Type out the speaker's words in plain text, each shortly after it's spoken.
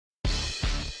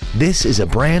This is a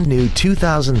brand new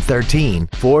 2013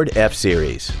 Ford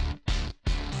F-Series.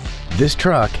 This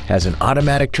truck has an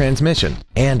automatic transmission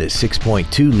and a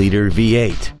 6.2-liter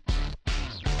V8.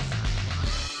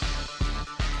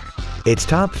 Its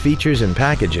top features and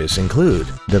packages include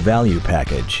the Value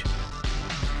Package,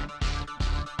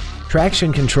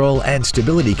 traction control and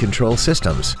stability control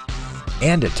systems,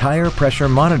 and a tire pressure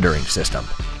monitoring system.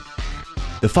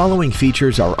 The following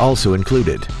features are also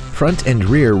included: front and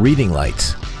rear reading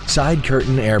lights, side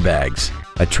curtain airbags,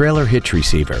 a trailer hitch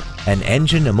receiver, an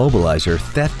engine immobilizer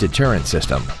theft deterrent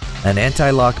system, an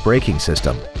anti-lock braking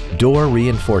system, door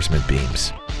reinforcement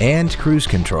beams, and cruise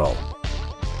control.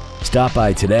 Stop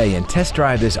by today and test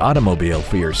drive this automobile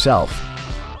for yourself.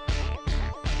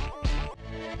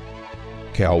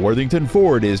 Cal Worthington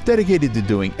Ford is dedicated to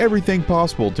doing everything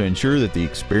possible to ensure that the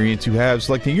experience you have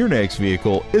selecting your next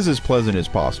vehicle is as pleasant as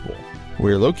possible.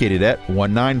 We're located at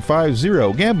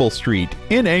 1950 Gamble Street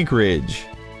in Anchorage.